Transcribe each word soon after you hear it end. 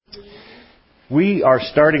We are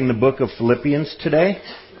starting the book of Philippians today,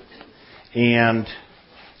 and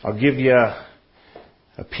I'll give you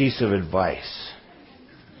a piece of advice.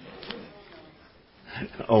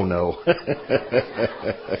 Oh no.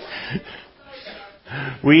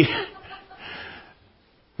 We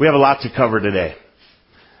have a lot to cover today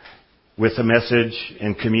with the message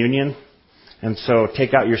and communion. And so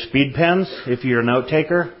take out your speed pens if you're a note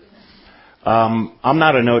taker. I'm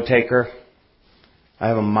not a note taker. I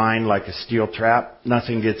have a mind like a steel trap.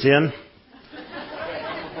 Nothing gets in.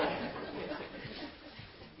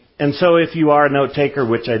 And so if you are a note taker,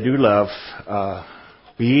 which I do love,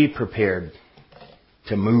 be prepared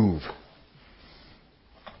to move.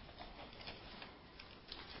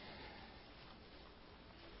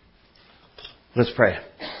 Let's pray.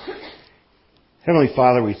 Heavenly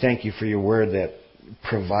Father, we thank you for your word that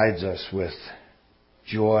provides us with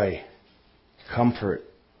joy, comfort,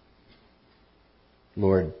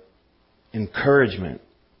 Lord, encouragement,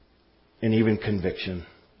 and even conviction.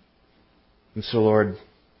 And so, Lord,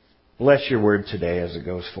 bless your word today as it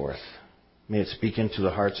goes forth. May it speak into the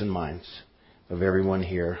hearts and minds of everyone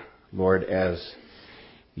here, Lord, as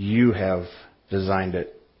you have designed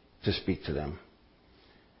it to speak to them.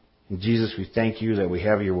 And Jesus, we thank you that we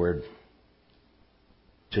have your word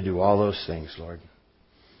to do all those things, Lord,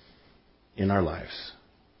 in our lives.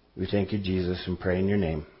 We thank you, Jesus, and pray in your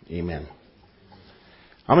name. Amen.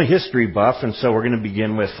 I'm a history buff, and so we're going to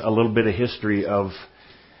begin with a little bit of history of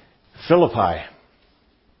Philippi.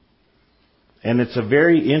 And it's a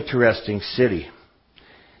very interesting city.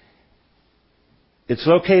 It's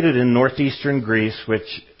located in northeastern Greece,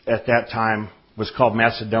 which at that time was called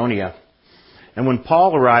Macedonia. And when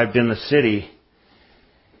Paul arrived in the city,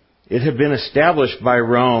 it had been established by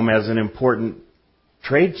Rome as an important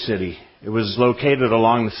trade city. It was located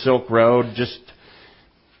along the Silk Road, just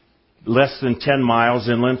less than 10 miles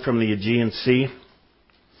inland from the Aegean Sea.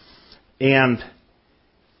 And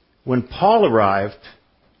when Paul arrived,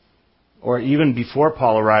 or even before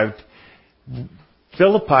Paul arrived,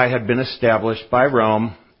 Philippi had been established by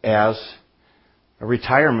Rome as a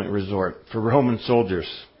retirement resort for Roman soldiers.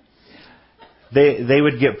 They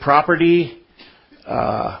would get property,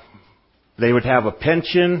 they would have a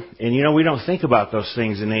pension, and we don't think about those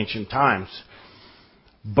things in ancient times.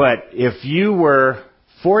 But if you were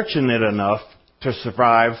fortunate enough to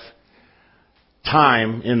survive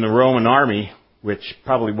time in the Roman army, which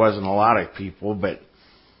probably wasn't a lot of people, but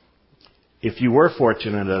if you were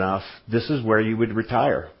fortunate enough, this is where you would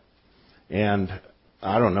retire. And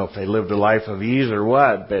I don't know if they lived a life of ease or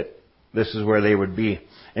what, but this is where they would be.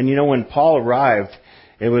 And when Paul arrived,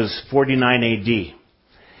 it was 49 AD.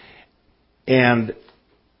 And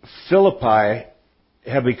Philippi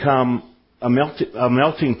had become a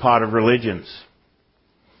melting pot of religions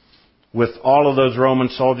with all of those Roman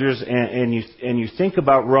soldiers. And you think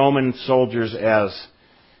about Roman soldiers as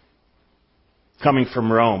coming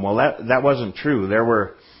from Rome. Well, that wasn't true. There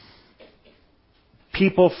were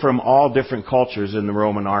people from all different cultures in the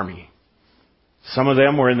Roman army. Some of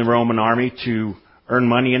them were in the Roman army to earn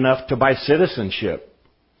money enough to buy citizenship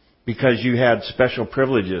because you had special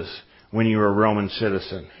privileges when you were a Roman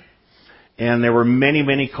citizen. And there were many,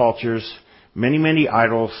 many cultures, many, many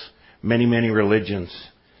idols, many, many religions.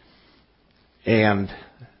 And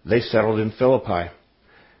they settled in Philippi.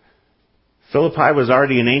 Philippi was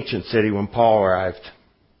already an ancient city when Paul arrived.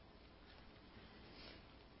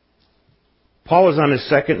 Paul was on his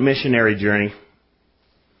second missionary journey.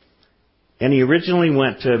 And he originally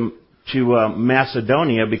went to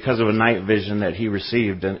Macedonia because of a night vision that he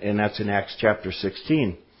received. And that's in Acts chapter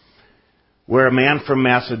 16. Where a man from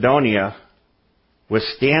Macedonia was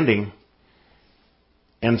standing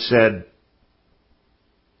and said,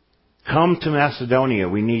 "Come to Macedonia,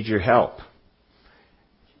 we need your help."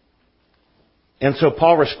 And so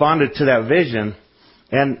Paul responded to that vision.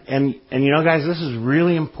 And guys, this is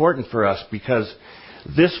really important for us because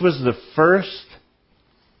this was the first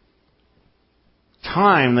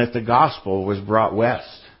time that the gospel was brought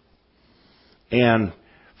west. And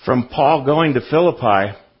from Paul going to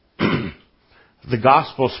Philippi, the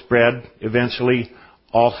gospel spread eventually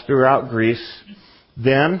all throughout Greece.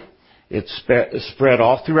 Then it spread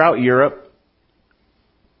all throughout Europe.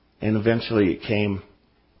 And eventually it came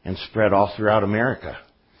and spread all throughout America.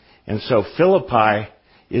 And so Philippi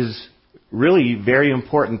is really very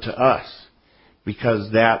important to us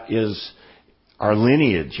because that is our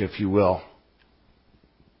lineage, if you will,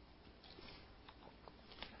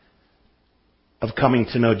 of coming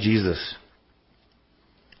to know Jesus.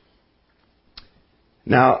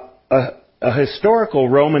 Now, a historical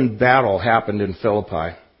Roman battle happened in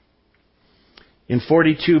Philippi. In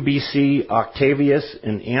 42 BC, Octavius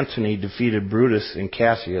and Antony defeated Brutus and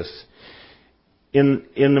Cassius in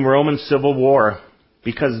the Roman Civil War,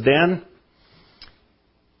 because then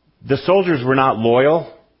the soldiers were not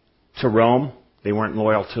loyal to Rome. They weren't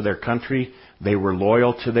loyal to their country. They were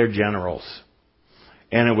loyal to their generals.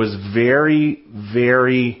 And it was very,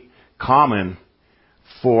 very common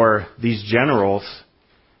for these generals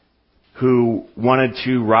who wanted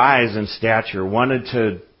to rise in stature, wanted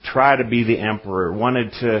to try to be the emperor,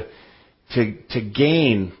 wanted to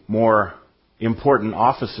gain more important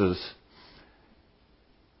offices,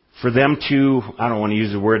 for them to, I don't want to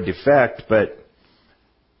use the word defect, but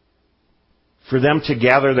for them to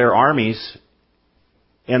gather their armies,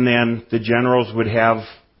 and then the generals would have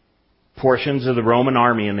portions of the Roman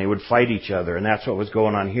army and they would fight each other, and that's what was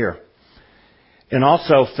going on here. And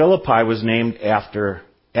also, Philippi was named after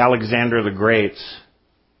Alexander the Great's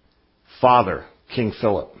father, King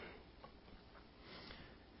Philip.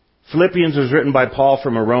 Philippians was written by Paul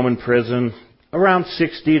from a Roman prison around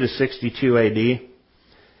 60 to 62 AD.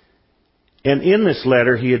 And in this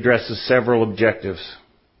letter, he addresses several objectives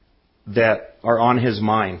that are on his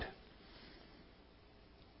mind.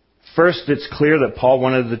 First, it's clear that Paul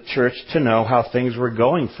wanted the church to know how things were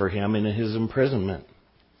going for him in his imprisonment,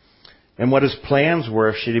 and what his plans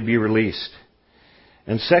were should he be released.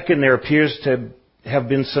 And second, there appears to have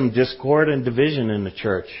been some discord and division in the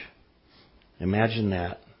church. Imagine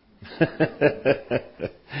that.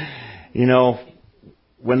 You know,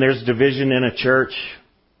 when there's division in a church,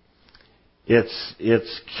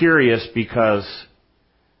 it's curious, because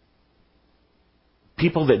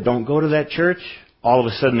people that don't go to that church, all of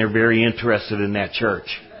a sudden they're very interested in that church.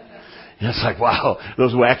 And it's like, wow,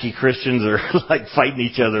 those wacky Christians are like fighting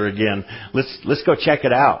each other again. Let's go check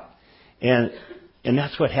it out. And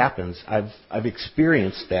that's what happens. I've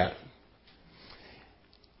experienced that.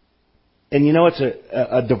 And you know, it's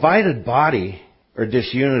a divided body or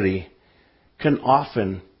disunity can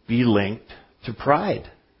often be linked to pride.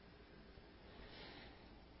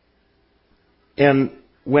 And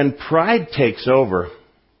when pride takes over,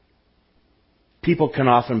 people can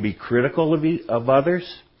often be critical of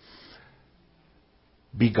others,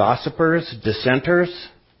 be gossipers, dissenters.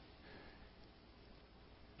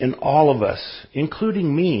 And all of us,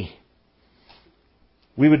 including me,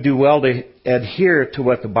 we would do well to adhere to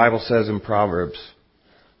what the Bible says in Proverbs.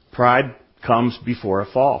 Pride comes before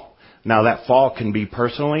a fall. Now, that fall can be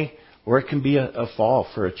personally, or it can be a fall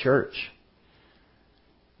for a church.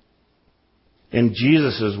 In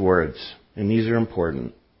Jesus' words, and these are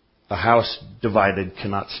important, a house divided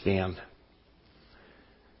cannot stand.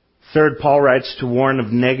 Third, Paul writes to warn of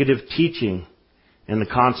negative teaching and the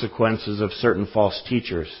consequences of certain false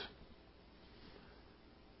teachers.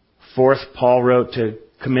 Fourth, Paul wrote to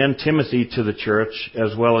commend Timothy to the church,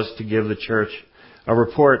 as well as to give the church a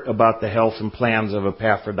report about the health and plans of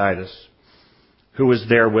Epaphroditus, who was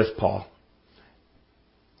there with Paul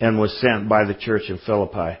and was sent by the church in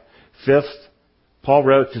Philippi. Fifth, Paul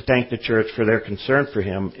wrote to thank the church for their concern for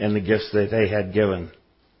him and the gifts that they had given.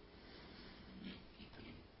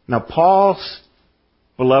 Now, Paul's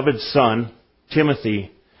beloved son,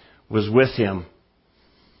 Timothy, was with him.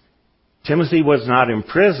 Timothy was not in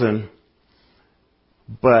prison,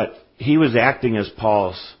 but he was acting as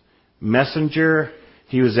Paul's messenger.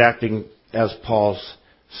 He was acting as Paul's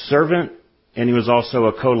servant, and he was also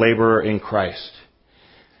a co-laborer in Christ.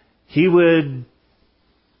 He would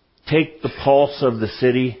take the pulse of the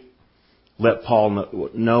city, let Paul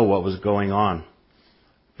know what was going on.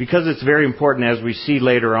 Because it's very important, as we see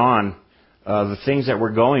later on, the things that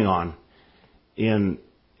were going on in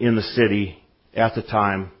the city at the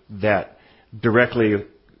time that directly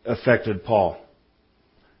affected Paul.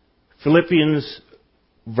 Philippians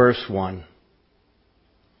verse 1,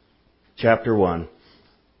 chapter 1.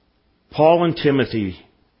 Paul and Timothy,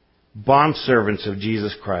 bondservants of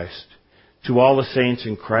Jesus Christ, to all the saints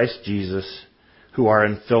in Christ Jesus who are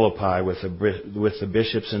in Philippi with the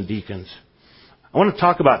bishops and deacons. I want to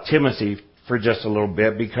talk about Timothy for just a little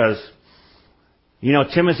bit, because, you know,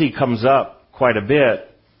 Timothy comes up quite a bit,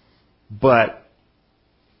 but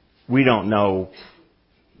we don't know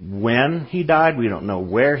when he died. We don't know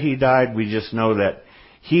where he died. We just know that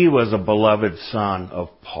he was a beloved son of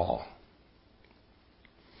Paul.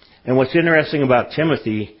 And what's interesting about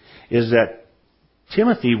Timothy is that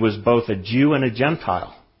Timothy was both a Jew and a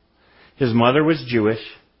Gentile. His mother was Jewish,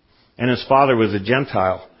 and his father was a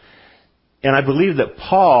Gentile. And I believe that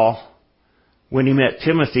Paul, when he met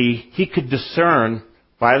Timothy, he could discern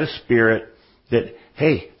by the Spirit that,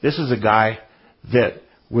 hey, this is a guy that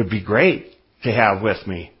would be great to have with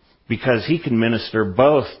me, because he can minister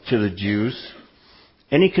both to the Jews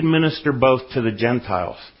And he could minister both to the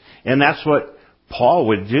Gentiles. And that's what Paul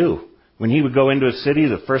would do. When he would go into a city,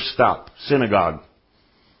 the first stop, synagogue.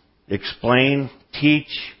 Explain, teach,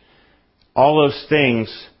 all those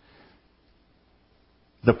things,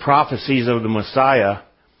 the prophecies of the Messiah,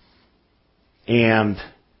 and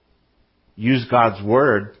use God's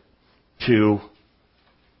Word to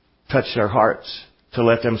touch their hearts, to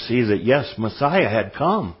let them see that, yes, Messiah had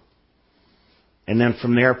come. And then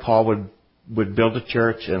from there, Paul would build a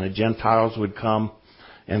church, and the Gentiles would come.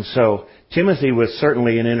 And so Timothy was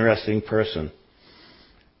certainly an interesting person.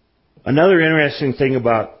 Another interesting thing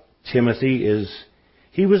about Timothy is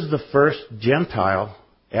he was the first Gentile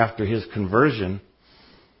after his conversion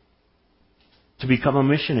to become a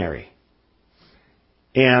missionary.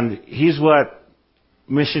 And he's what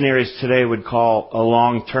missionaries today would call a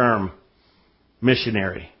long-term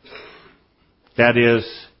missionary. That is,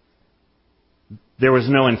 there was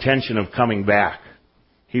no intention of coming back.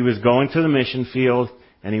 He was going to the mission field,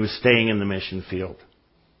 and he was staying in the mission field.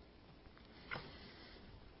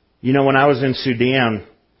 You know, when I was in Sudan,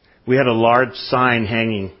 we had a large sign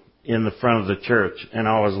hanging in the front of the church, and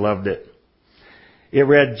I always loved it. It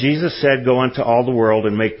read, "Jesus said, go into all the world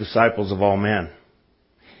and make disciples of all men."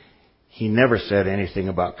 He never said anything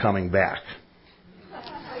about coming back.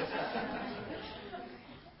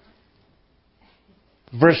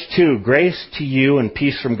 Verse 2, grace to you and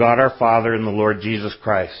peace from God our Father and the Lord Jesus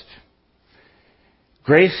Christ.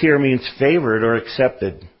 Grace here means favored or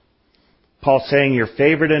accepted. Paul's saying you're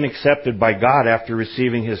favored and accepted by God after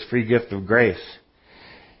receiving His free gift of grace.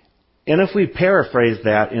 And if we paraphrase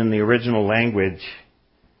that in the original language,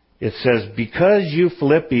 it says, because you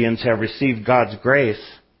Philippians have received God's grace,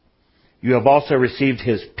 you have also received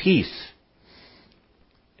His peace,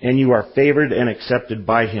 and you are favored and accepted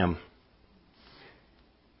by Him.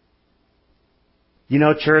 You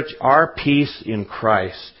know, church, our peace in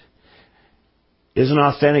Christ is an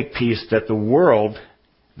authentic peace that the world,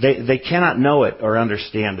 they cannot know it or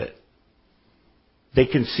understand it. They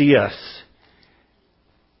can see us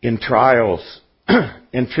in trials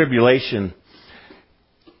and tribulation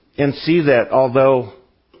and see that although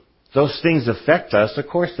those things affect us, of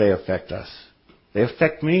course they affect us. They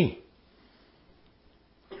affect me.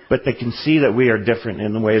 But they can see that we are different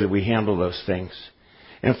in the way that we handle those things.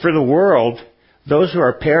 And for the world, those who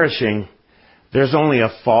are perishing, there's only a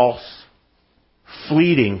false,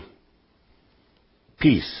 fleeting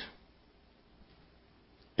peace.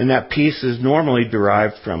 And that peace is normally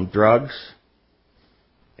derived from drugs,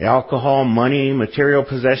 alcohol, money, material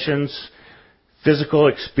possessions, physical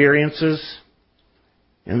experiences.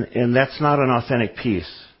 And that's not an authentic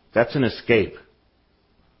peace. That's an escape.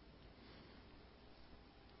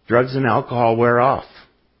 Drugs and alcohol wear off.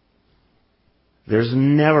 There's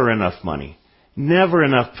never enough money. Never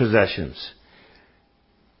enough possessions.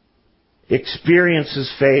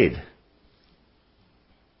 Experiences fade.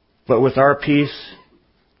 But with our peace,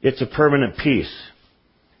 it's a permanent peace.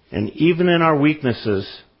 And even in our weaknesses,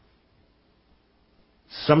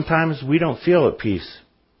 sometimes we don't feel at peace.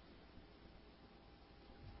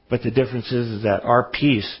 But the difference is that our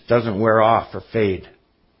peace doesn't wear off or fade.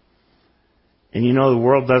 And you know, the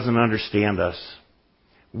world doesn't understand us.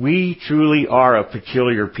 We truly are a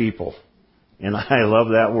peculiar people. And I love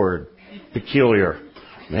that word, peculiar.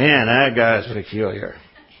 Man, that guy's peculiar.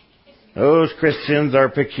 Those Christians are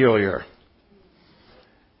peculiar.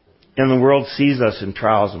 And the world sees us in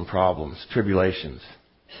trials and problems, tribulations.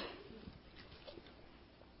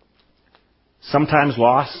 Sometimes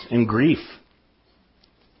loss and grief.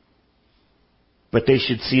 But they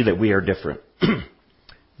should see that we are different.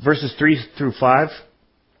 Verses 3 through 5.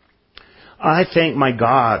 I thank my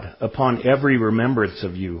God upon every remembrance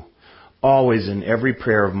of you, always in every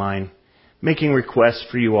prayer of mine, making requests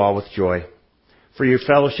for you all with joy, for your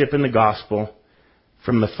fellowship in the gospel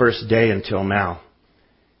from the first day until now.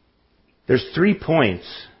 There's 3 points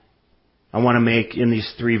I want to make in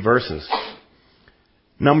these 3 verses.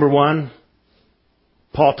 Number 1,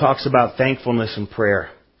 Paul talks about thankfulness and prayer.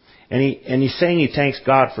 And he's saying he thanks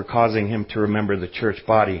God for causing him to remember the church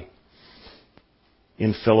body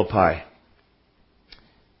in Philippi.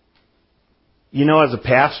 You know, as a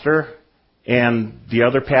pastor and the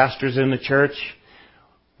other pastors in the church,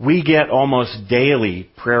 we get almost daily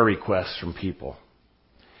prayer requests from people.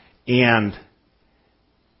 And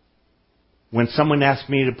when someone asks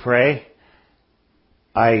me to pray,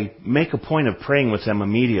 I make a point of praying with them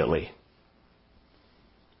immediately.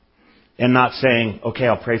 And not saying, okay,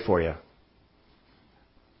 I'll pray for you.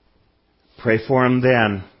 Pray for them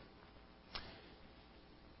then.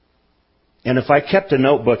 And if I kept a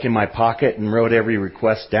notebook in my pocket and wrote every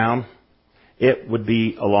request down, it would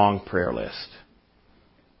be a long prayer list.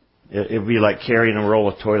 It'd be like carrying a roll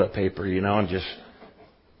of toilet paper, and just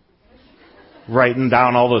writing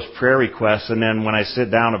down all those prayer requests. And then when I sit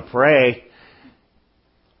down to pray,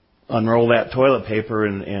 unroll that toilet paper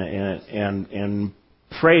and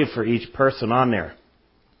pray for each person on there.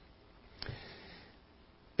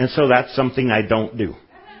 And so that's something I don't do.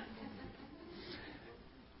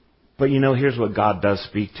 But here's what God does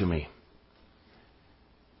speak to me.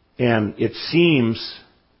 And it seems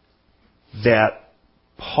that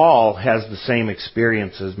Paul has the same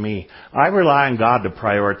experience as me. I rely on God to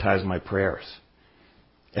prioritize my prayers,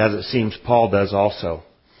 as it seems Paul does also.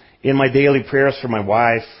 In my daily prayers for my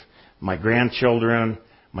wife, my grandchildren,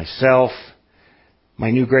 myself,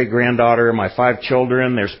 my new great-granddaughter, my 5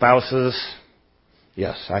 children, their spouses.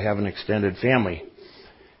 Yes, I have an extended family.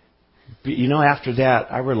 But after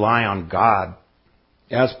that, I rely on God,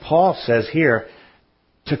 as Paul says here,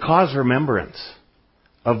 to cause remembrance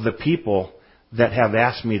of the people that have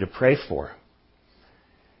asked me to pray for.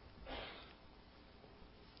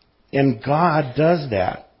 And God does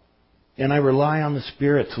that. And I rely on the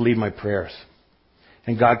Spirit to lead my prayers.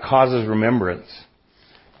 And God causes remembrance.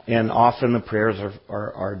 And often the prayers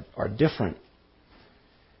are different.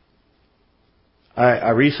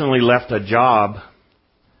 I recently left a job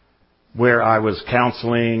where I was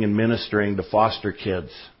counseling and ministering to foster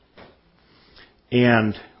kids.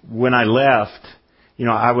 And when I left,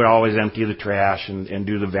 I would always empty the trash and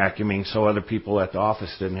do the vacuuming so other people at the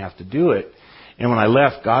office didn't have to do it. And when I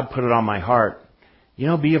left, God put it on my heart,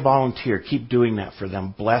 be a volunteer. Keep doing that for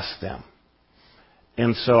them. Bless them.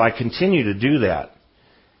 And so I continue to do that.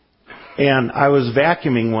 And I was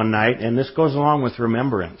vacuuming one night, and this goes along with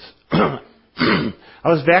remembrance. I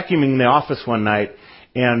was vacuuming the office one night,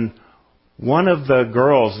 and one of the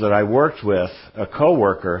girls that I worked with, a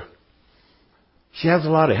coworker, she has a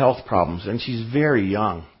lot of health problems, and she's very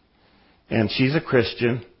young. And she's a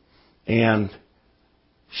Christian, and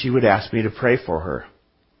she would ask me to pray for her.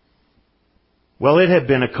 Well, it had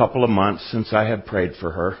been a couple of months since I had prayed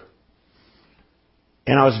for her.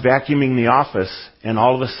 And I was vacuuming the office, and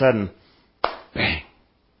all of a sudden, bang!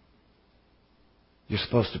 You're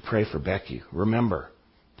supposed to pray for Becky. Remember,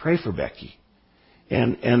 pray for Becky.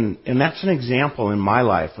 And that's an example in my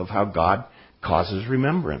life of how God causes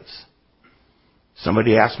remembrance.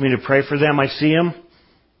 Somebody asks me to pray for them, I see them,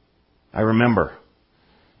 I remember.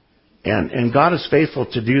 And God is faithful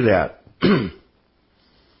to do that.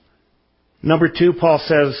 Number 2, Paul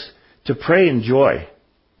says to pray in joy.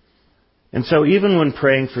 And so even when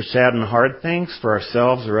praying for sad and hard things for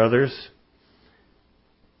ourselves or others,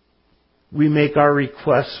 we make our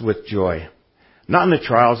requests with joy. Not in the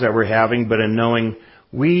trials that we're having, but in knowing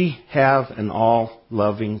we have an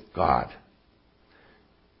all-loving God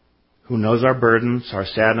who knows our burdens, our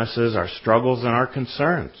sadnesses, our struggles, and our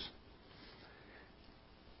concerns.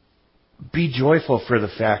 Be joyful for the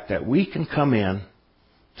fact that we can come in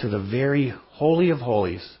to the very Holy of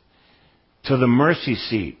Holies, to the mercy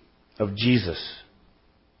seat of Jesus,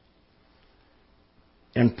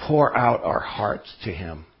 and pour out our hearts to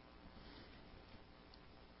Him.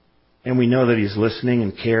 And we know that He's listening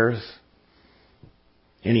and cares,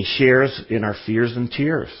 and He shares in our fears and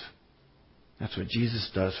tears. That's what Jesus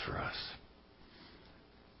does for us.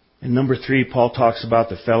 And number 3, Paul talks about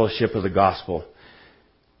the fellowship of the gospel.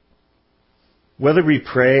 Whether we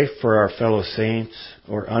pray for our fellow saints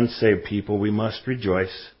or unsaved people, we must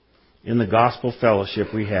rejoice in the gospel fellowship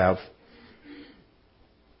we have.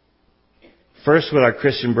 First with our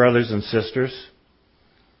Christian brothers and sisters.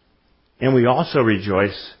 And we also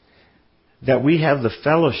rejoice that we have the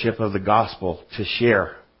fellowship of the gospel to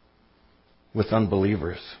share with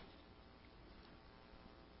unbelievers.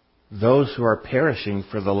 Those who are perishing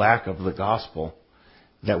for the lack of the gospel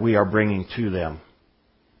that we are bringing to them.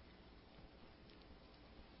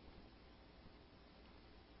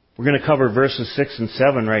 We're going to cover verses 6 and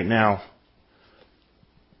 7 right now.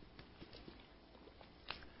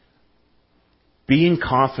 Being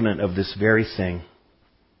confident of this very thing,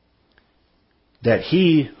 that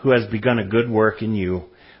He who has begun a good work in you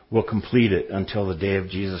will complete it until the day of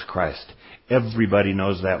Jesus Christ. Everybody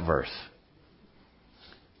knows that verse.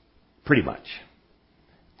 Pretty much.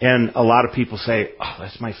 And a lot of people say, oh,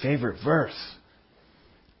 that's my favorite verse.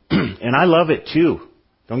 And I love it too.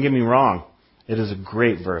 Don't get me wrong. It is a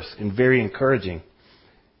great verse and very encouraging.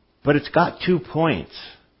 But it's got 2 points.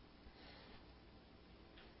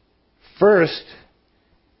 First,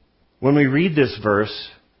 when we read this verse,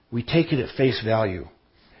 we take it at face value.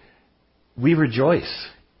 We rejoice.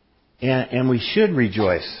 And we should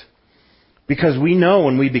rejoice. Because we know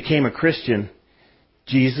when we became a Christian,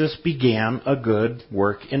 Jesus began a good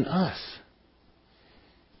work in us.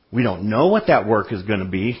 We don't know what that work is going to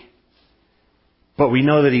be. But we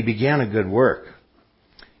know that He began a good work.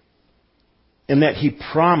 And that He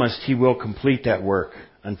promised He will complete that work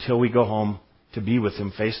until we go home to be with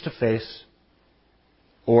Him face to face,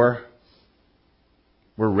 or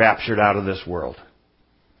we're raptured out of this world.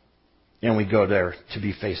 And we go there to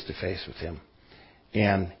be face to face with Him.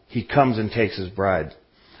 And He comes and takes His bride.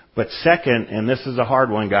 But second, and this is a hard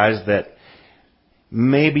one, guys, that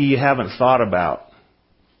maybe you haven't thought about,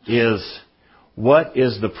 is what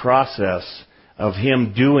is the process of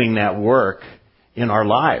Him doing that work in our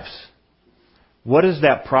lives? What is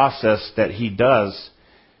that process that He does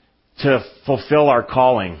to fulfill our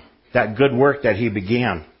calling, that good work that He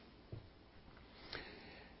began?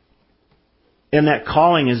 And that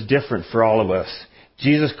calling is different for all of us.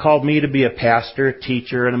 Jesus called me to be a pastor,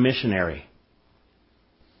 teacher, and a missionary.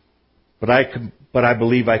 But I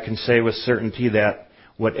believe I can say with certainty that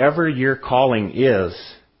whatever your calling is,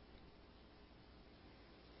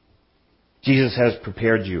 Jesus has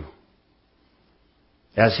prepared you,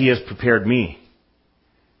 as He has prepared me.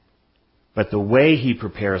 But the way He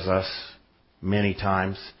prepares us, many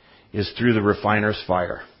times, is through the refiner's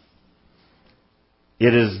fire.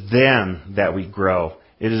 It is then that we grow.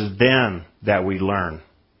 It is then that we learn.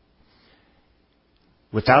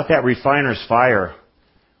 Without that refiner's fire,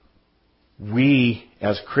 we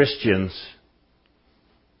as Christians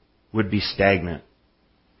would be stagnant.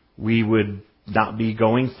 We would not be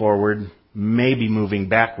going forward, maybe moving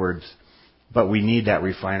backwards, but we need that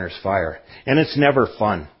refiner's fire. And it's never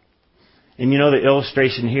fun. And you know, the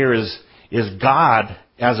illustration here is God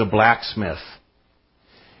as a blacksmith.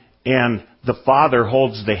 And the Father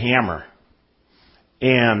holds the hammer.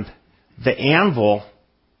 And the anvil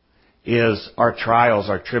is our trials,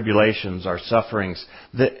 our tribulations, our sufferings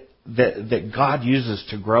that God uses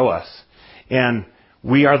to grow us. And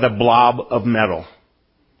we are the blob of metal,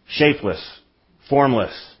 shapeless,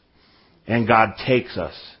 formless. And God takes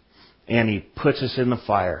us and He puts us in the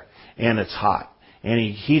fire, and it's hot. And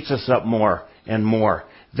He heats us up more and more.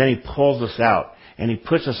 Then He pulls us out and He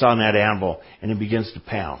puts us on that anvil, and He begins to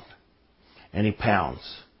pound. And He pounds.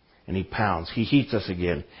 And He pounds. He heats us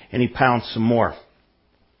again. And He pounds some more.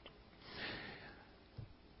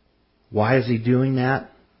 Why is He doing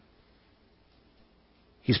that?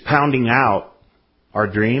 He's pounding out our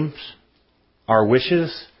dreams, our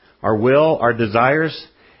wishes, our will, our desires,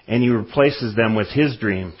 and He replaces them with His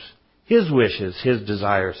dreams, His wishes, His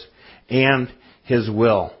desires, and His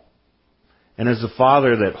will. And as the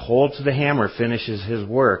Father that holds the hammer finishes His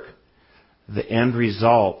work, the end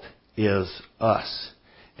result is us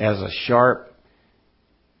as a sharp,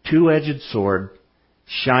 two-edged sword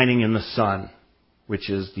shining in the sun, which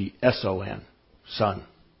is the S-O-N, sun.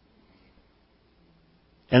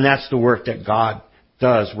 And that's the work that God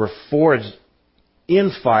does. We're forged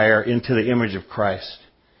in fire into the image of Christ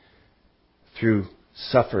through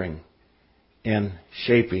suffering and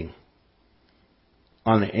shaping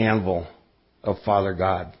on the anvil of Father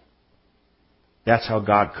God. That's how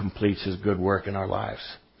God completes His good work in our lives.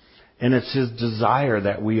 And it's His desire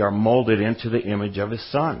that we are molded into the image of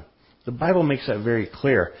His Son. The Bible makes that very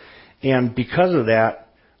clear. And because of that,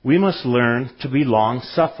 we must learn to be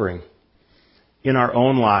long-suffering in our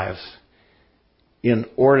own lives in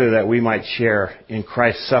order that we might share in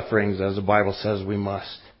Christ's sufferings, as the Bible says we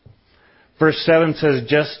must. Verse 7 says,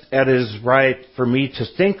 "Just as it is right for me to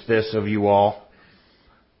think this of you all,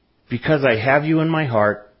 because I have you in my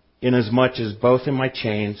heart, inasmuch as both in my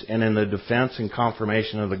chains and in the defense and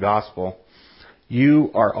confirmation of the gospel, you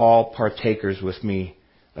are all partakers with me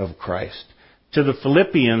of Christ." To the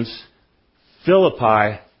Philippians,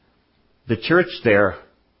 Philippi, the church there,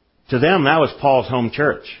 to them that was Paul's home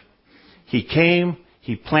church. He came,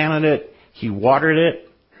 he planted it, he watered it,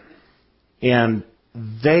 and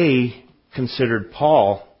they considered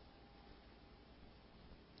Paul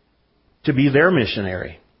to be their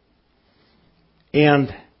missionary.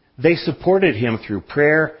 And they supported him through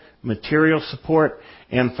prayer, material support,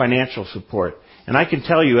 and financial support. And I can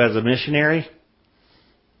tell you, as a missionary,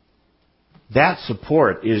 that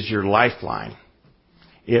support is your lifeline.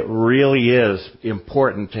 It really is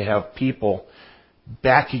important to have people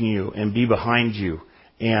backing you and be behind you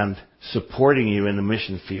and supporting you in the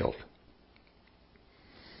mission field.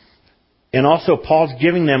 And also, Paul's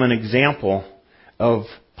giving them an example of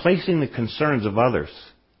placing the concerns of others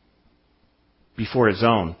before his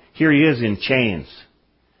own. Here he is in chains.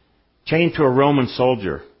 Chained to a Roman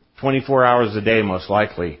soldier, 24 hours a day most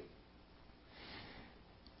likely.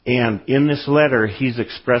 And in this letter, he's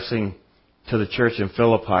expressing to the church in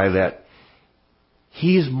Philippi that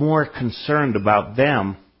he's more concerned about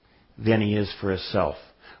them than he is for himself,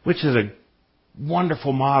 which is a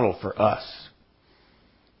wonderful model for us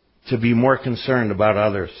to be more concerned about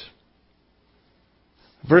others.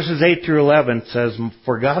 Verses 8 through 11 says,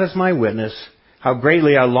 "For God is my witness, how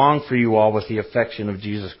greatly I long for you all with the affection of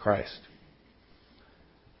Jesus Christ."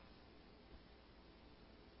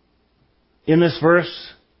 In this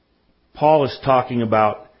verse, Paul is talking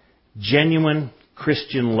about genuine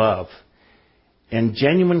Christian love. And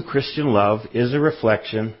genuine Christian love is a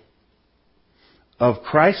reflection of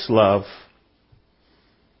Christ's love,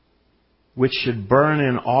 which should burn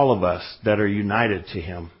in all of us that are united to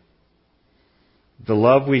Him. The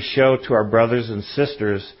love we show to our brothers and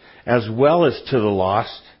sisters, as well as to the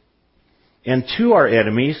lost, and to our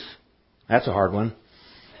enemies, that's a hard one,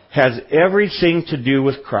 has everything to do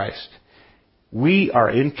with Christ. We are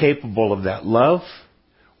incapable of that love,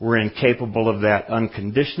 we're incapable of that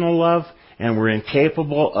unconditional love, and we're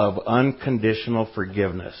incapable of unconditional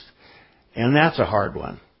forgiveness. And that's a hard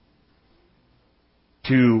one.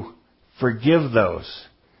 To forgive those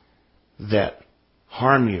that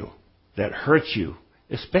harm you, that hurt you,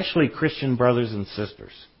 especially Christian brothers and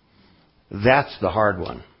sisters. That's the hard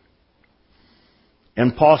one.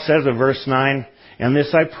 And Paul says in verse 9, "And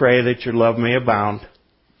this I pray, that your love may abound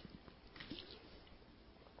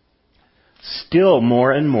still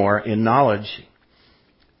more and more in knowledge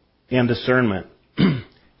and discernment."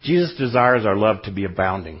 Jesus desires our love to be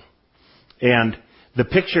abounding. And the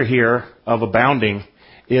picture here of abounding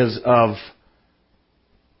is of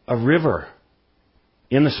a river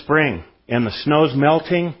in the spring, and the snow's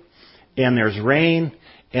melting, and there's rain,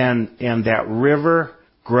 and that river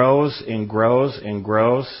grows and grows and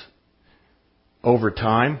grows over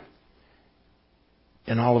time,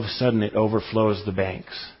 and all of a sudden it overflows the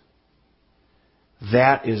banks.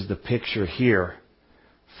 That is the picture here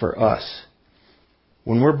for us.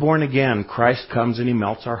 When we're born again, Christ comes and He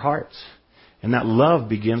melts our hearts, and that love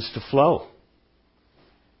begins to flow.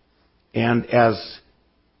 And as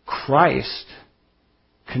Christ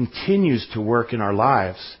continues to work in our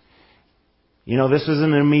lives, this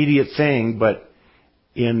isn't an immediate thing, but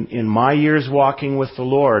in my years walking with the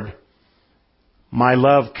Lord, my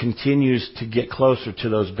love continues to get closer to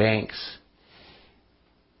those banks.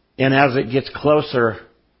 And as it gets closer,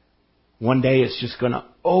 one day it's just going to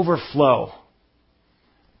overflow.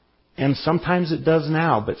 And sometimes it does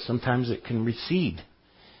now, but sometimes it can recede.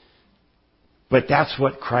 But that's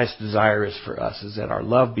what Christ's desire is for us, is that our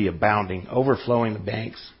love be abounding, overflowing the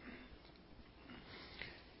banks.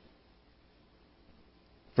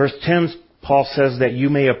 Verse 10, Paul says that you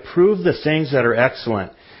may approve the things that are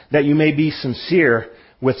excellent, that you may be sincere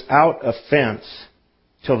without offense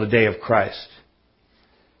till the day of Christ.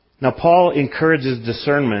 Now, Paul encourages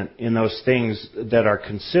discernment in those things that are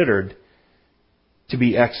considered to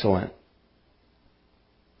be excellent,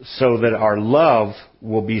 so that our love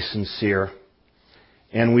will be sincere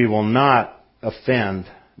and we will not offend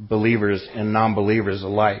believers and non-believers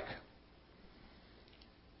alike.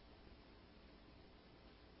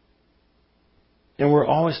 And we're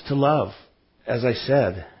always to love, as I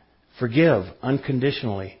said, forgive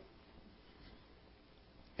unconditionally,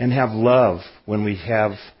 and have love when we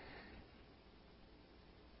have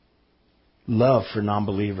love for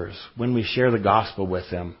non-believers, when we share the gospel with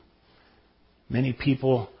them. Many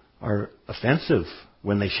people are offensive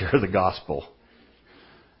when they share the gospel.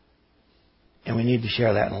 And we need to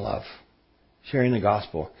share that in love. Sharing the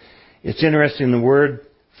gospel. It's interesting, the word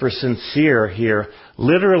for sincere here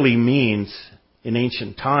literally means, in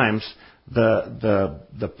ancient times,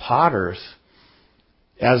 the potters,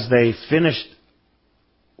 as they finished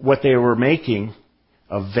what they were making,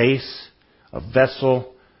 a vase, a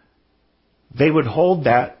vessel, they would hold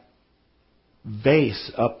that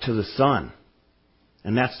vase up to the sun.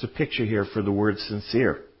 And that's the picture here for the word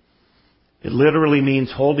sincere. It literally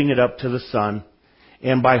means holding it up to the sun.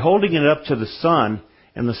 And by holding it up to the sun,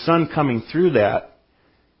 and the sun coming through that,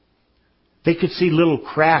 they could see little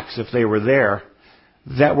cracks, if they were there,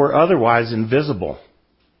 that were otherwise invisible.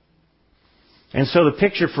 And so the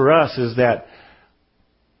picture for us is that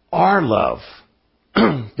our love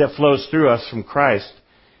that flows through us from Christ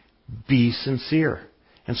be sincere.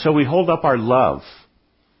 And so we hold up our love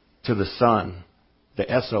to the sun, the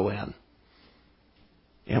S-O-N,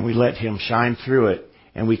 and we let Him shine through it,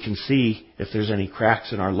 and we can see if there's any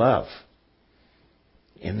cracks in our love.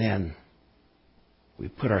 And then we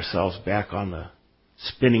put ourselves back on the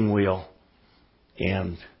spinning wheel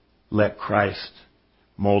and let Christ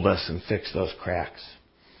mold us and fix those cracks.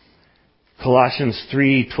 Colossians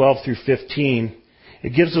 3:12 through 15,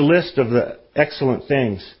 it gives a list of the excellent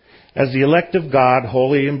things. As the elect of God,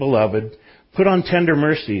 holy and beloved, put on tender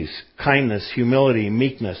mercies, kindness, humility,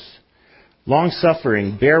 meekness,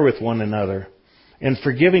 long-suffering, bear with one another, and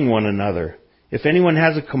forgiving one another. If anyone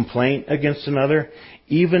has a complaint against another,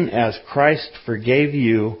 even as Christ forgave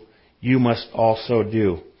you, you must also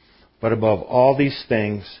do. But above all these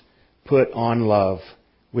things, put on love,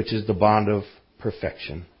 which is the bond of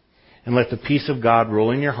perfection. And let the peace of God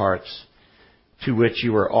rule in your hearts, to which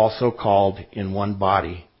you are also called in one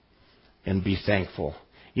body, and be thankful.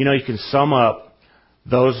 You know, you can sum up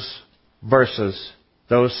those verses,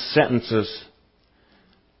 those sentences,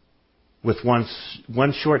 with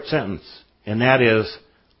one short sentence, and that is,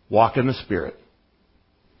 walk in the Spirit.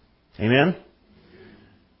 Amen?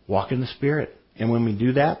 Walk in the Spirit. And when we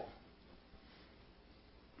do that,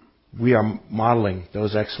 we are modeling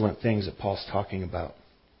those excellent things that Paul's talking about.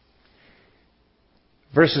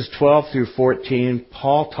 Verses 12 through 14,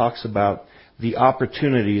 Paul talks about the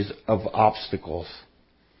opportunities of obstacles.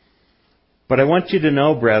 But I want you to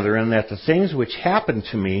know, brethren, that the things which happened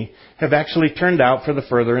to me have actually turned out for the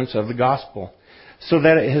furtherance of the gospel, so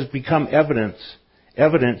that it has become evident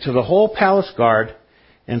to the whole palace guard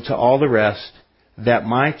and to all the rest that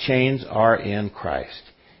my chains are in Christ.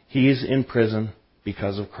 He is in prison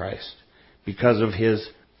because of Christ, because of his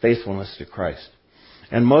faithfulness to Christ.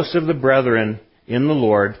 And most of the brethren in the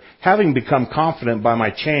Lord, having become confident by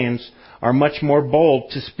my chains, are much more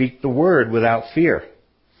bold to speak the word without fear.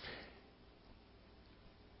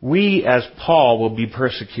 We, as Paul, will be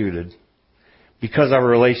persecuted because of our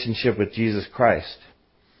relationship with Jesus Christ.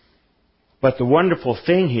 But the wonderful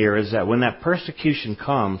thing here is that when that persecution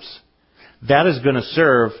comes, that is going to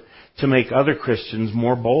serve to make other Christians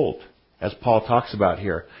more bold, as Paul talks about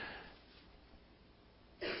here.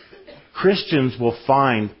 Christians will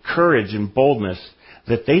find courage and boldness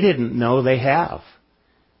that they didn't know they have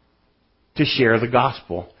to share the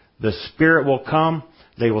gospel. The Spirit will come,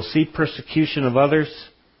 they will see persecution of others,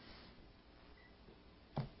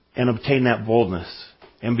 and obtain that boldness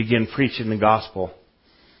and begin preaching the gospel.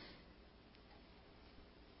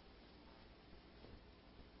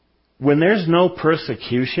 When there's no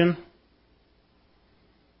persecution,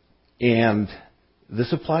 and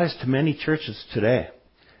this applies to many churches today,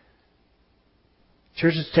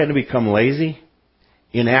 churches tend to become lazy,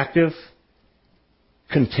 inactive,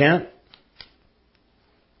 content.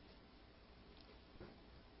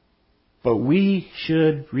 But we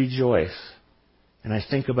should rejoice. And I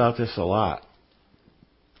think about this a lot.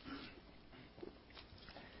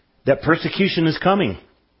 That persecution is coming.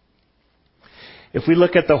 If we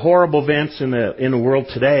look at the horrible events in the world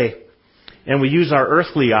today, and we use our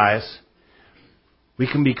earthly eyes, we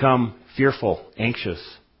can become fearful, anxious,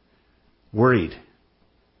 worried.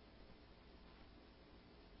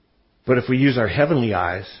 But if we use our heavenly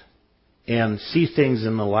eyes and see things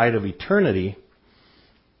in the light of eternity,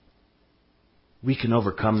 we can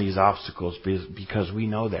overcome these obstacles because we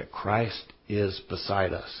know that Christ is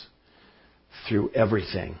beside us through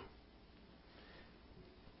everything.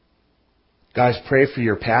 Guys, pray for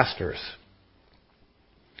your pastors.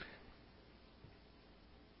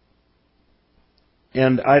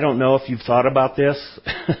 And I don't know if you've thought about this,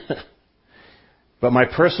 but my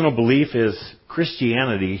personal belief is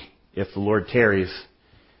Christianity, if the Lord tarries,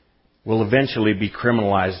 will eventually be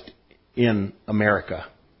criminalized in America.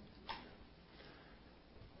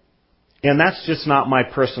 And that's just not my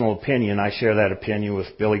personal opinion. I share that opinion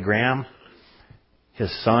with Billy Graham,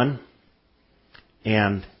 his son,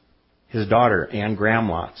 and his daughter, Ann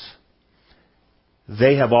Graham-Lotz.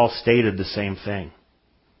 They have all stated the same thing,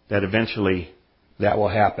 that eventually that will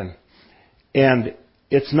happen. And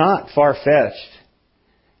it's not far-fetched.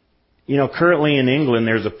 You know, currently in England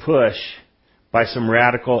there's a push by some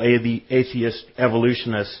radical atheist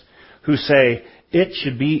evolutionists who say it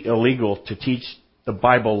should be illegal to teach the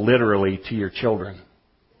Bible literally to your children.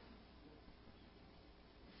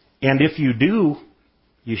 And if you do,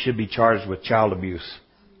 you should be charged with child abuse.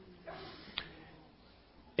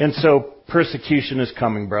 And so persecution is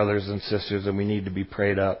coming, brothers and sisters, and we need to be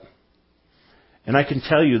prayed up. And I can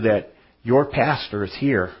tell you that your pastors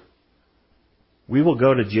here, we will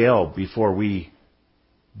go to jail before we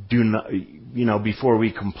before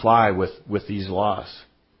we comply with these laws.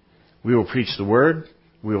 We will preach the word.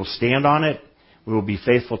 We will stand on it. We will be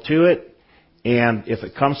faithful to it. And if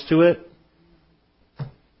it comes to it,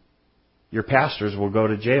 your pastors will go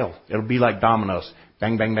to jail. It'll be like dominoes.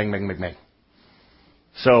 Bang, bang, bang, bang, bang, bang.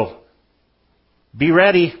 So, be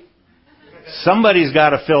ready. Somebody's got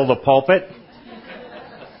to fill the pulpit.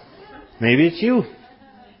 Maybe it's you.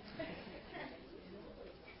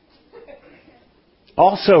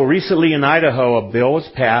 Also, recently in Idaho, a bill was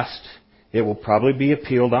passed. It will probably be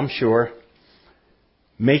appealed, I'm sure,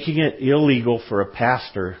 making it illegal for a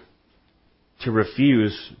pastor to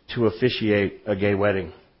refuse to officiate a gay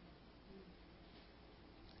wedding.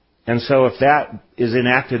 And so if that is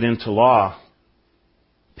enacted into law,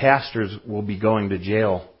 pastors will be going to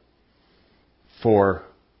jail for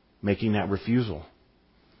making that refusal.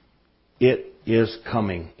 It is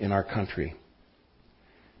coming in our country.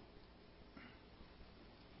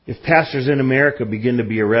 If pastors in America begin to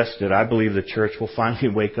be arrested, I believe the church will finally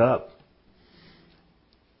wake up.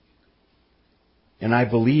 And I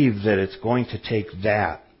believe that it's going to take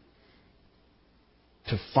that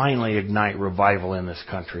to finally ignite revival in this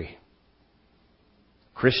country.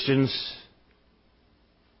 Christians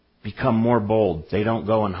become more bold. They don't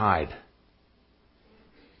go and hide.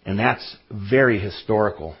 And that's very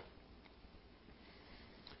historical.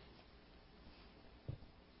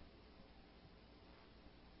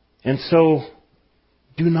 And so,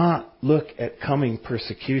 do not look at coming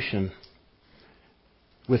persecution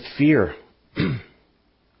with fear.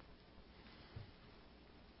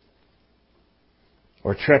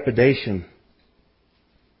 Or trepidation.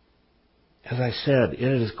 As I said, it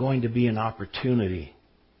is going to be an opportunity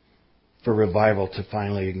for revival to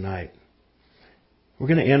finally ignite. We're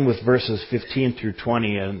going to end with verses 15 through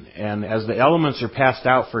 20, and as the elements are passed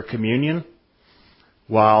out for communion,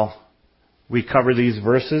 while we cover these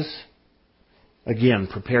verses, again,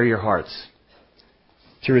 prepare your hearts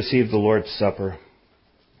to receive the Lord's Supper.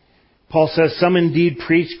 Paul says, some indeed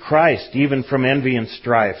preach Christ, even from envy and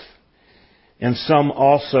strife, and some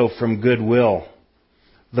also from goodwill.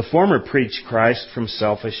 The former preach Christ from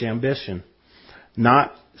selfish ambition,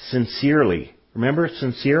 not sincerely. Remember,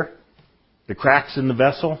 sincere? The cracks in the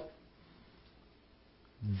vessel?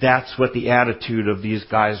 That's what the attitude of these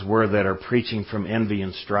guys were that are preaching from envy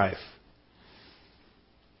and strife.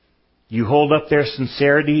 You hold up their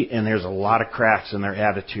sincerity and there's a lot of cracks in their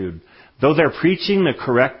attitude. Though they're preaching the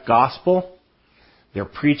correct gospel, they're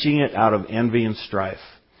preaching it out of envy and strife.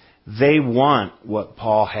 They want what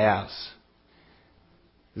Paul has.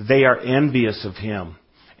 They are envious of him.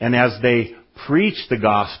 And as they preach the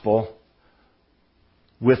gospel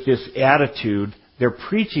with this attitude, they're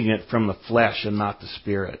preaching it from the flesh and not the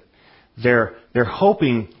Spirit. They're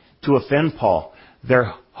hoping to offend Paul.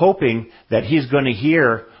 They're hoping that he's going to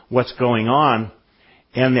hear what's going on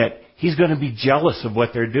and that he's going to be jealous of what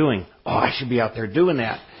they're doing. Oh, I should be out there doing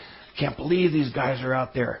that. I can't believe these guys are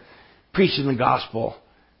out there preaching the gospel.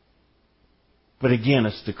 But again,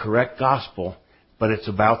 it's the correct gospel, but it's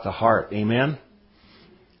about the heart. Amen?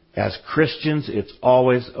 As Christians, it's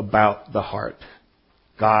always about the heart.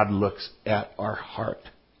 God looks at our heart.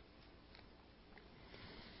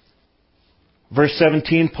 Verse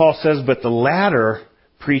 17, Paul says, but the latter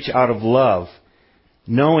preach out of love,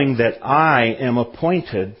 knowing that I am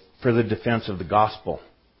appointed for the defense of the gospel.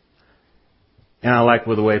 And I like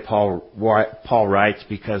the way Paul writes,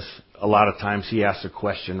 because a lot of times he asks a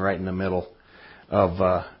question right in the middle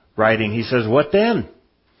of writing. He says, what then?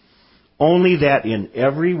 Only that in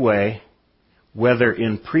every way, whether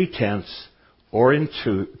in pretense or in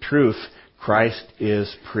truth, Christ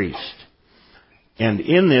is preached. And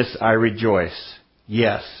in this I rejoice,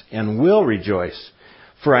 yes, and will rejoice.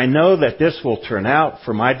 For I know that this will turn out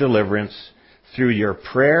for my deliverance through your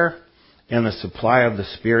prayer and the supply of the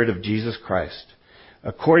Spirit of Jesus Christ,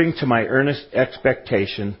 according to my earnest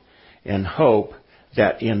expectation and hope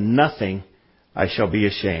that in nothing I shall be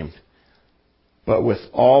ashamed, but with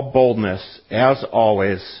all boldness, as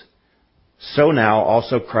always, so now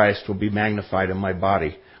also Christ will be magnified in my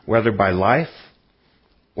body, whether by life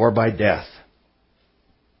or by death.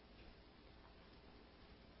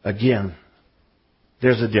 Again,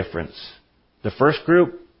 there's a difference. The first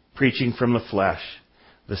group, preaching from the flesh.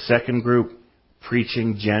 The second group,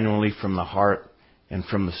 preaching genuinely from the heart and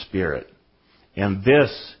from the Spirit. And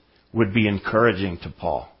this would be encouraging to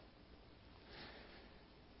Paul.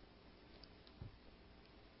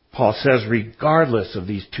 Paul says, regardless of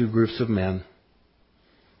these two groups of men,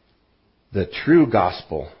 the true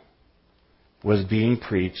gospel was being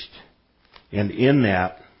preached, and in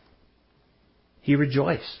that, he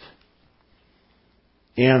rejoiced.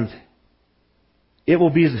 And it will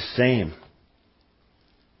be the same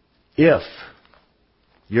if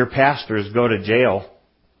your pastors go to jail.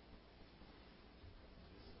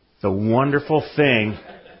 The wonderful thing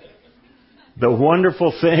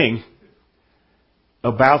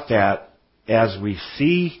about that, as we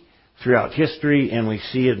see throughout history and we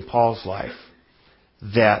see in Paul's life,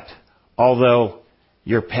 that although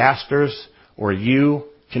your pastors or you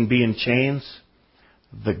can be in chains,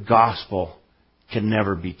 the gospel can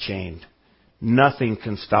never be chained. Nothing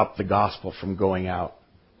can stop the gospel from going out.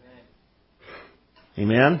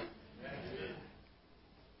 Amen?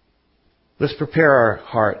 Let's prepare our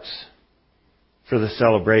hearts for the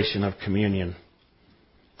celebration of communion.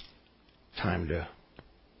 Time to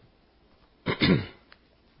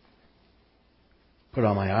Put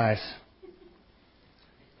on my eyes.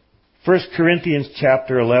 1 Corinthians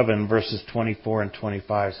chapter 11, verses 24 and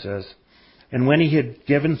 25 says, "And when he had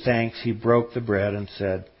given thanks, he broke the bread and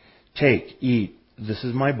said, 'Take, eat, this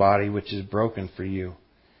is my body which is broken for you.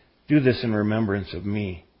 Do this in remembrance of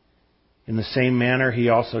me.' In the same manner he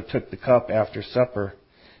also took the cup after supper,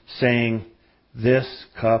 saying, 'This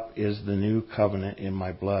cup is the new covenant in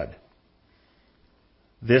my blood.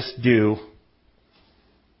 This do,'"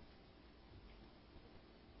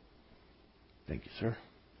 thank you, sir.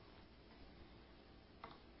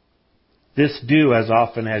 "This do as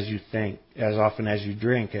often as you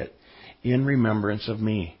drink it, in remembrance of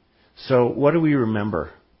me." So what do we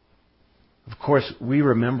remember? Of course, we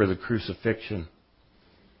remember the crucifixion.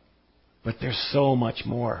 But there's so much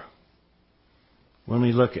more when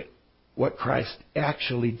we look at what Christ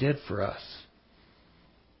actually did for us.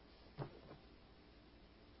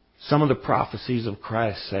 Some of the prophecies of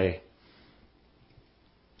Christ say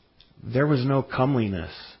there was no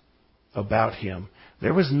comeliness about him.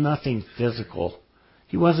 There was nothing physical.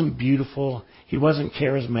 He wasn't beautiful. He wasn't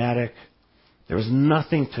charismatic. There was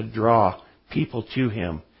nothing to draw people to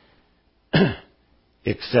him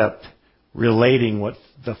except relating what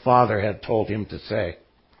the Father had told him to say.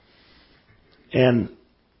 And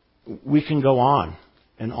we can go on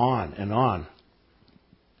and on and on.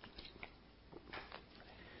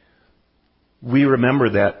 We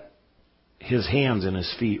remember that his hands and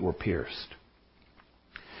his feet were pierced.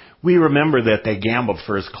 We remember that they gambled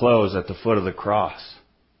for his clothes at the foot of the cross.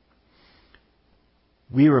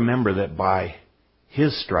 We remember that by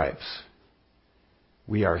his stripes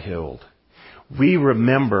we are healed. We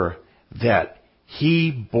remember that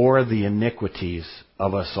he bore the iniquities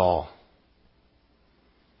of us all.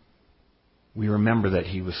 We remember that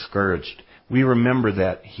he was scourged. We remember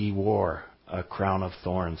that he wore a crown of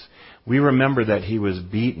thorns. We remember that he was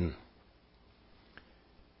beaten.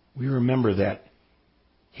 We remember that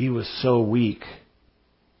he was so weak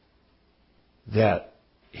that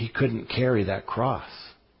he couldn't carry that cross,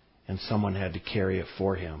 and someone had to carry it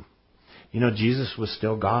for him. You know, Jesus was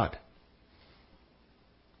still God.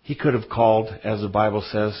 He could have called, as the Bible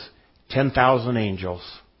says, 10,000 angels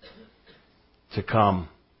to come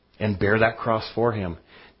and bear that cross for him.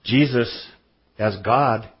 Jesus, as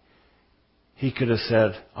God, he could have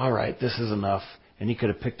said, "All right, this is enough." And he could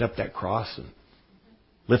have picked up that cross and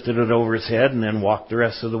lifted it over his head and then walked the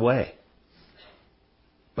rest of the way.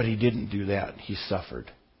 But he didn't do that. He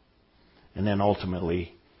suffered. And then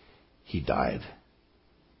ultimately, he died.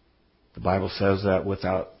 The Bible says that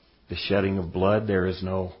without the shedding of blood, there is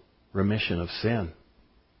no remission of sin.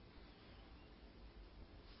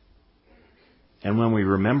 And when we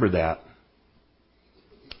remember that,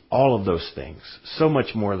 all of those things, so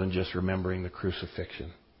much more than just remembering the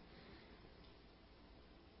crucifixion,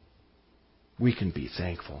 we can be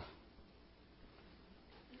thankful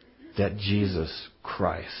that Jesus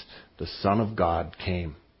Christ, the Son of God,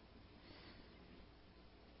 came,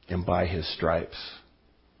 and by his stripes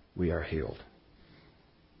we are healed.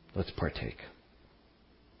 Let's partake.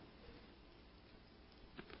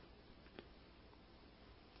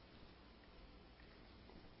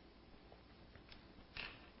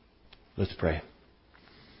 Let's pray.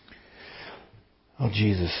 Oh,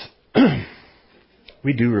 Jesus,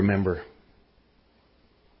 we do remember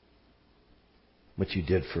what you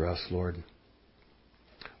did for us, Lord.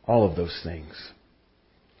 All of those things.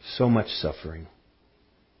 So much suffering.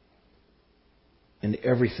 And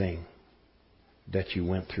everything that you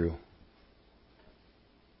went through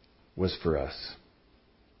was for us.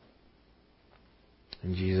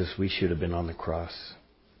 And Jesus, we should have been on the cross.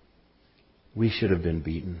 We should have been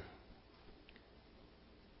beaten.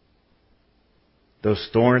 Those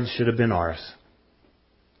thorns should have been ours.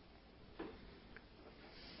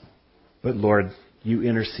 But Lord, you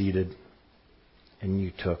interceded and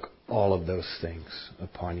you took all of those things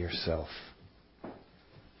upon yourself.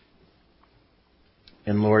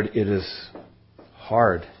 And Lord, it is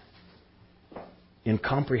hard,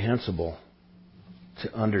 incomprehensible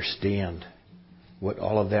to understand what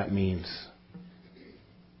all of that means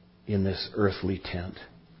in this earthly tent.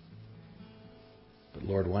 But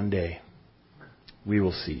Lord, one day we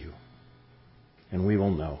will see you and we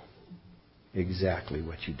will know exactly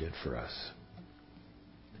what you did for us.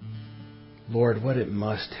 Lord, what it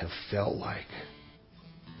must have felt like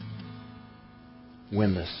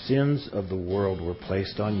when the sins of the world were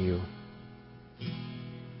placed on you.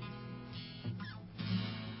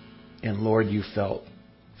 And Lord, you felt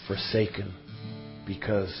forsaken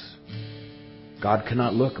because God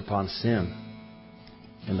cannot look upon sin,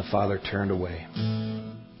 and the Father turned away.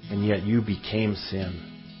 And yet you became sin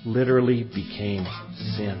literally became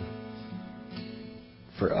sin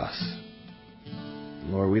for us.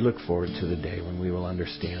 Lord, we look forward to the day when we will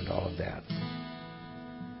understand all of that.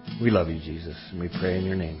 We love you, Jesus, and we pray in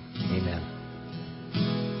your name. Amen.